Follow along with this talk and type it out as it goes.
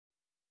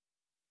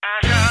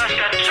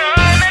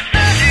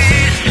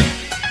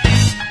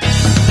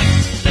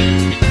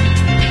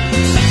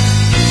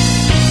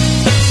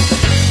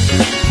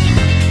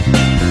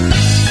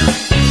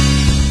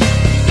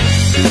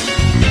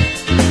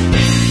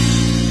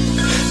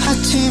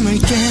아침을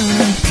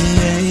깨우는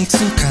귀에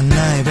익숙한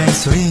나의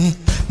벨소리,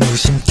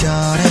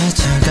 무심결에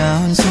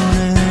차가운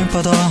손을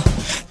뻗어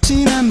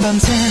지난밤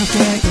새롭게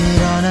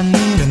일어난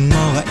일은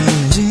뭐가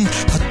있는지,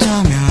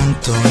 어쩌면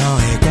또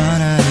너에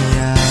관한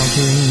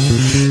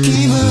이야기.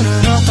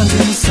 기분은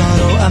어떤지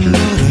서로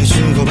안부를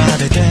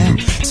주고받을 때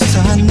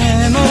수상한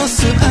내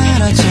모습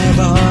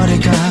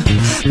알아채버릴까.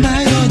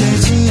 말도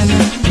되지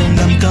않는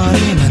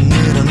공감거리만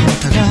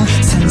늘어놓다가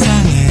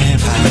상상에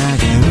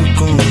반하게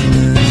웃고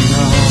있는 너.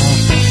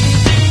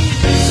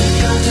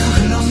 이제까지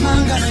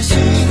흘러만 가는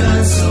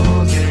시간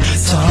속에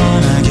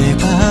전화기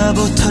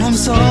바보처럼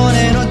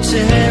손에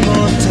놓지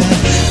못해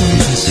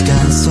멈춘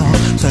시간 속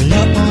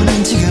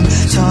떨려오는 지금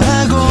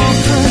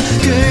전하고픈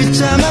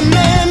글자만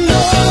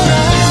맴돌아.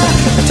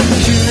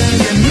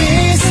 그게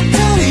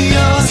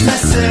mysterious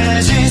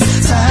messages,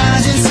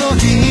 사진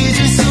속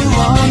잊을 수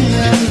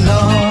없는 너.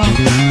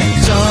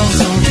 액정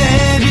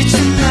속에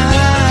비친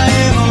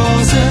나의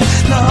모습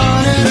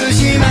너는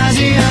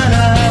의심하지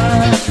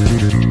않아.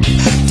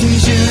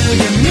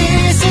 뒤죽의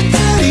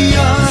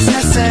mysterious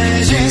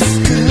messages,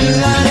 그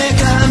안에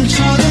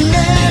감춰둔 내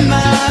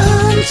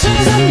마음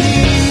찾았니.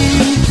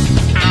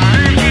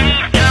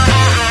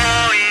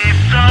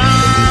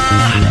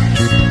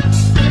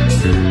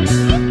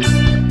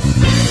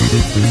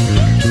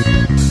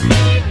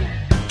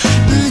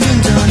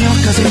 늦은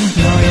저녁까지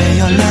너의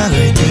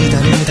연락을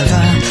기다리다가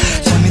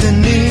잠이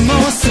든 네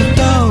모습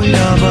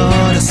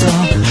떠올려버렸어.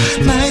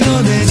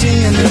 말도 되지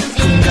않는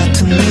꿈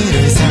같은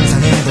일을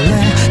상상해볼래.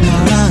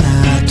 너와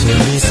나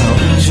둘이서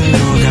우주로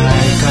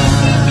갈까.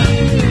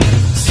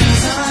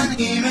 수상한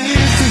이메일,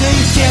 그게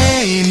이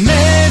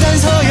게임의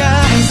단서야.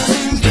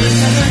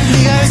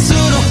 네가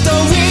할수록 더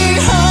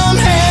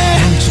위험해.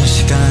 멈춘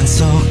시간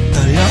속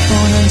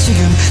떨려오는 지금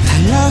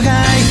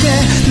달려갈게.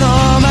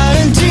 너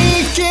말은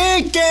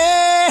지킬게.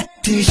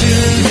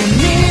 뒤죽은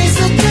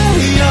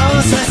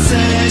mysterious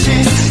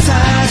messages,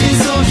 사진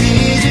속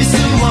잊을 수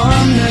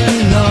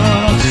없는 너.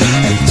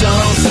 액정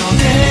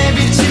속에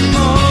비친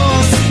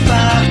모습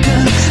밖은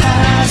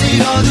아직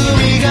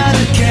어둠이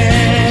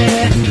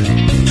가득해.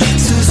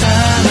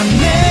 수상한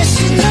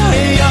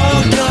메신저에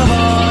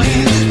엮여버린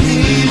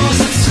네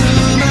모습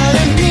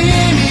수많은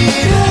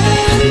비밀을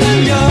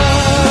남겨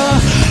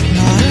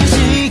너를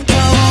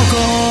지켜보고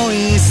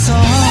있어.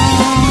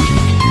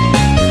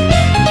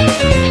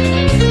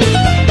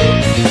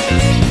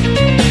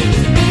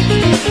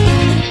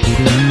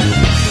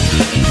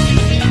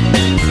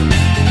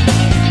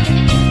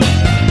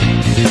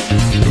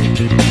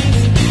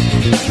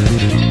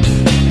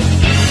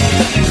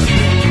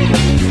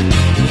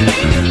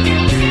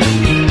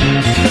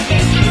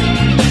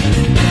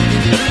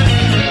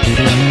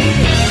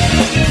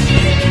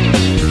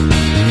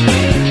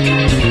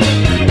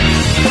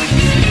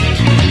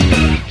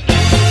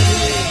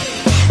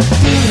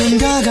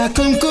 누군가가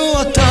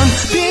꿈꾸었던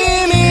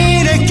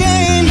비밀의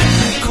게임,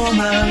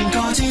 달콤한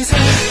거짓에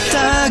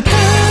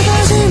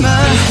다가가지마.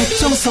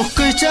 액정 속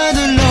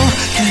글자들로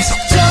계속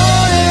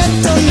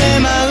전했던 내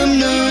마음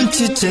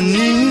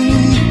눈치챘니.